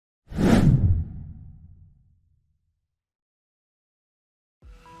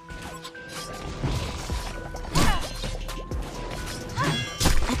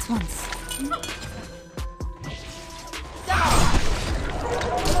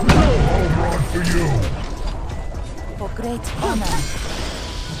great honor.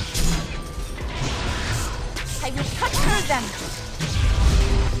 I will cut through them.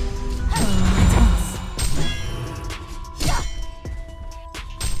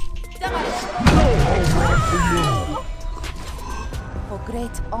 For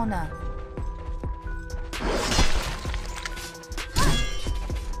great honor.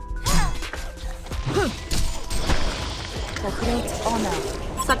 For great honor.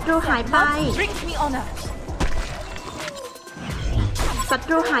 ศัตรูหายไป Bring me honor. ศัต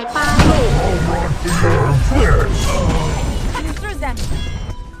รูหายไป Cut through them.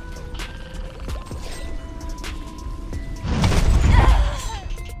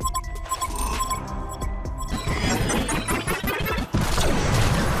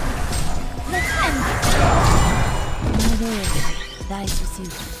 Dies with you.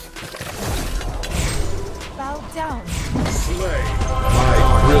 Bow down. Slay. My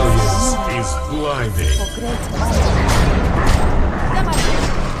brilliance is blinding. For great honor.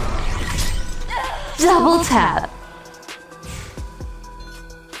 Double tap.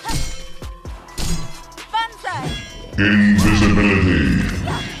 Banzai. Invisibility.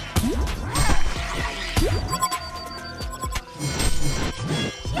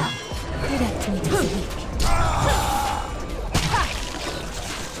 Direct me to the weak.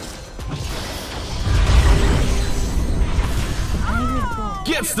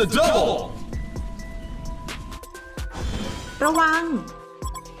 Gets the double. ระวัง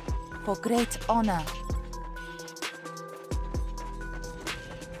For great honor.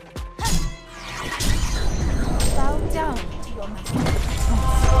 Bow down to your master.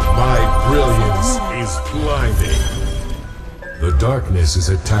 My brilliance is blinding. The darkness is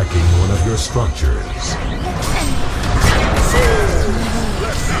attacking one of your structures.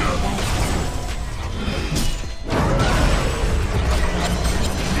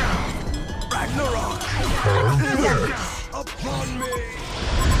 Upon me.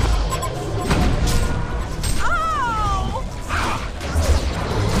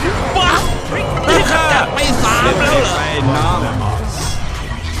 นี่ข้าจัดไป3แล้วเหรอ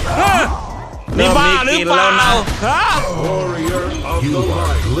นี่บ้าหรือเปล่าฮะ Warrior of the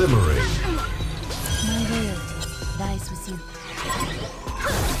light glimmering. My loyalty dies with you.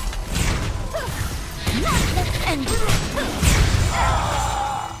 Let's end it.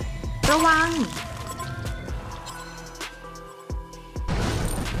 ระวัง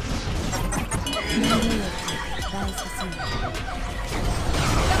My loyalty dies with you.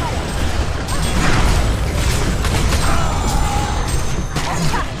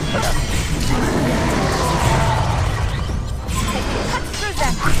 Cut through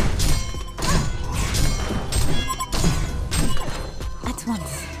them. At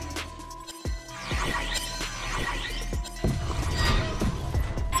once.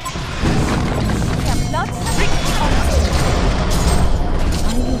 Not bring me honor.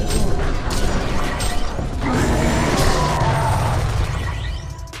 I will go.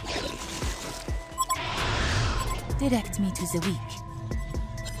 Direct me to the weak.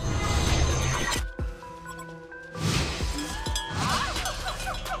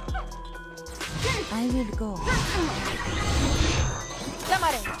 I will go.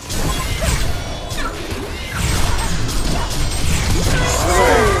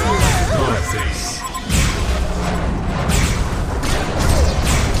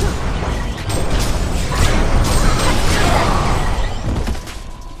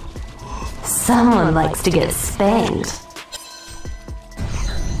 Someone likes to get spanked.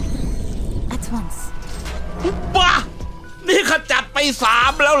 At once. บ้านี่ข้าจัดไป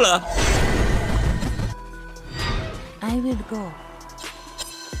3แล้วเหรอ I will go.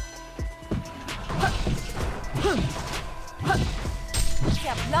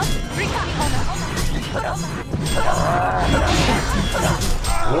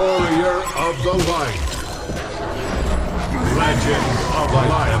 Warrior of the light. Legend of the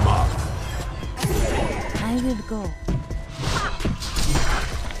light. I will go.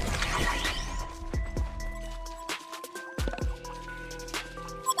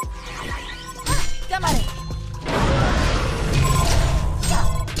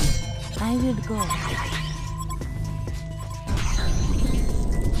 I will go.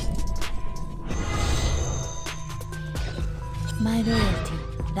 My loyalty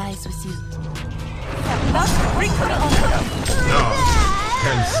dies with you. None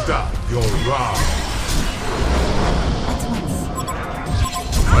can stop your wrath. At once.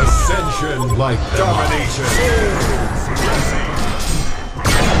 Ascension like domination.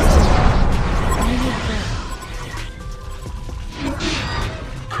 I will go.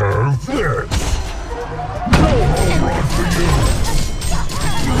 Perfect.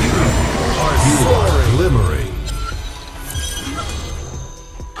 You are glimmering.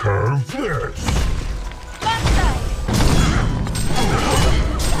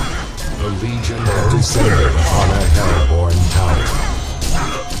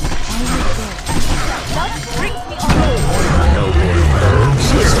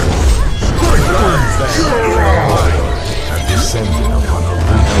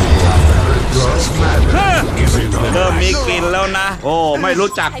 ไม่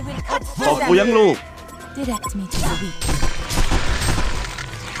รู้จัก I will cut บอก through กู them. ยังลูก Direct me to the weak.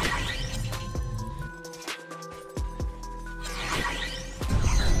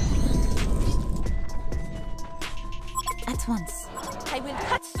 At once. I will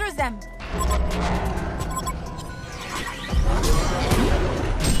cut through them.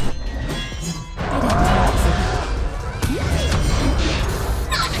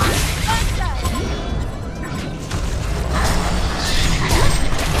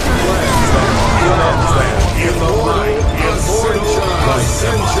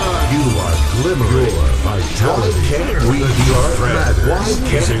 You are glimmering. Vitality. Why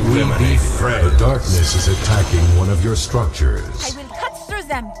can't we be friends? The darkness is attacking one of your structures. I will cut through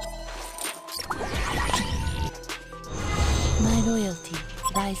them. My loyalty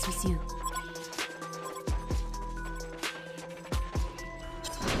lies with you.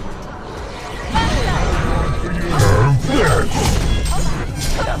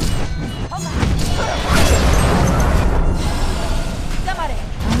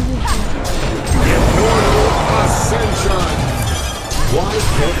 Ascension. Why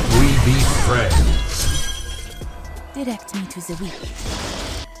can't we be friends? Direct me to the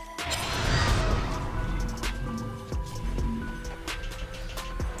weak.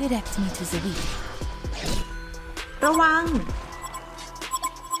 Direct me to the weak. ระวัง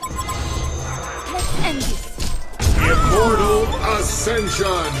Let's end this. Immortal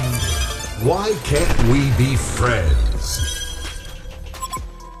Ascension. Why can't we be friends?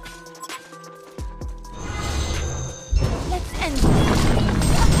 Let's end this.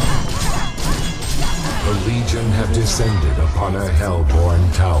 The Legion have descended upon a hellborn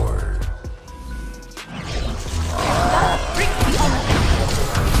tower. Bring me on.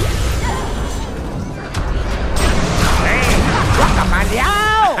 กลับมาแล้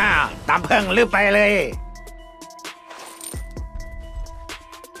วตามเพิ่งลืมไปเลย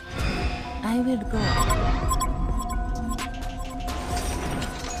I will go.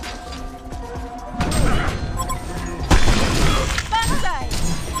 Banzai.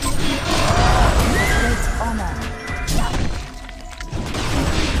 Great honor.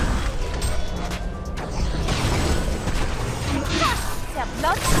 Their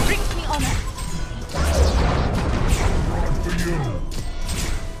blood brings me honor.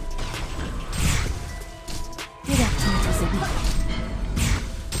 Direct me to the weak.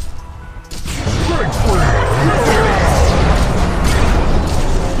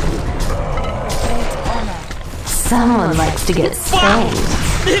 Great honor. Someone likes to get spanked.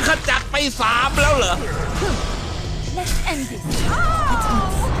 นี่ขจัดไป3แล้วเหรอ Let's end this. At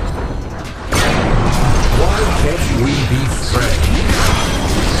once. Why can't we be friends?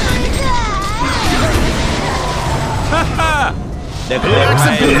เด็กๆไ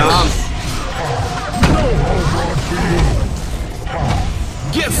ม่น้อง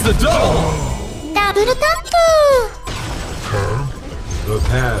Gets the dough. ダブルタップ The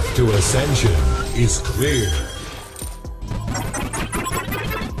path to ascension is clear.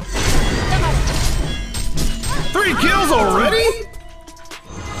 Three kills already?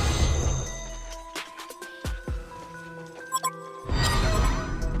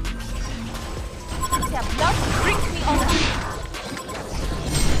 Their blood brings me honor.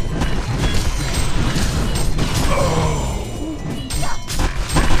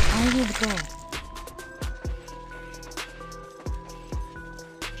 I will go.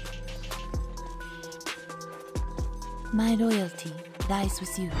 My loyalty lies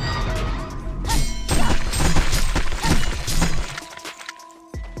with you.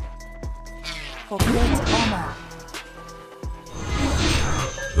 For great honor.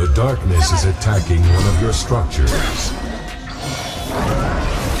 The darkness is attacking one of your structures.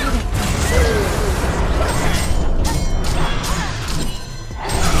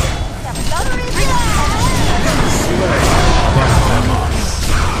 Their blood brings me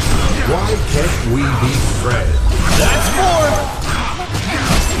Why can't we be friends? That's 4.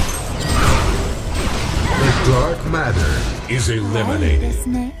 The dark matter is eliminated. です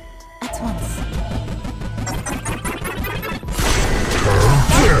ね。At once.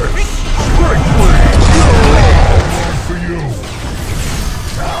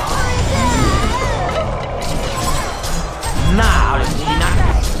 Now, Lina.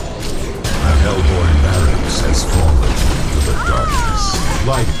 A hellborn barracks has fallen to the darkness.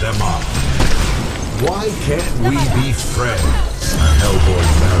 Light them up. Why can't we be friends? A hellborn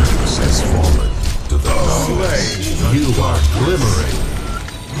barracks has fallen to the darkness. You are glimmering.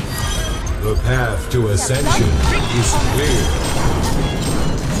 The path to ascension is clear.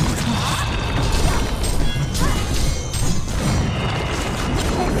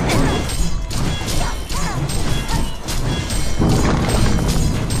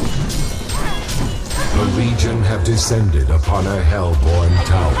 Legion have descended upon a hellborn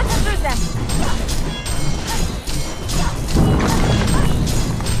tower. There's them.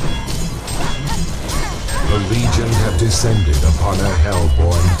 The Legion have descended upon a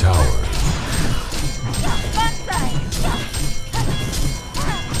hellborn tower. Bonsai.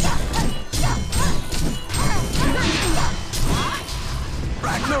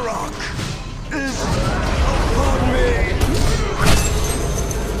 Ragnarok is upon me.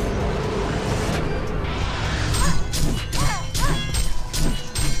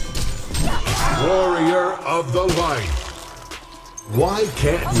 Warrior of the light. Why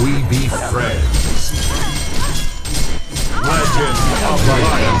can't we be friends? Legend of the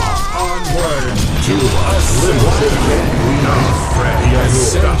light. Onward to us. Why can't we be friends? The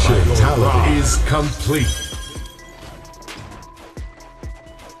ascension talent is complete.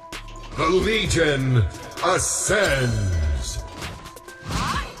 The Legion ascend.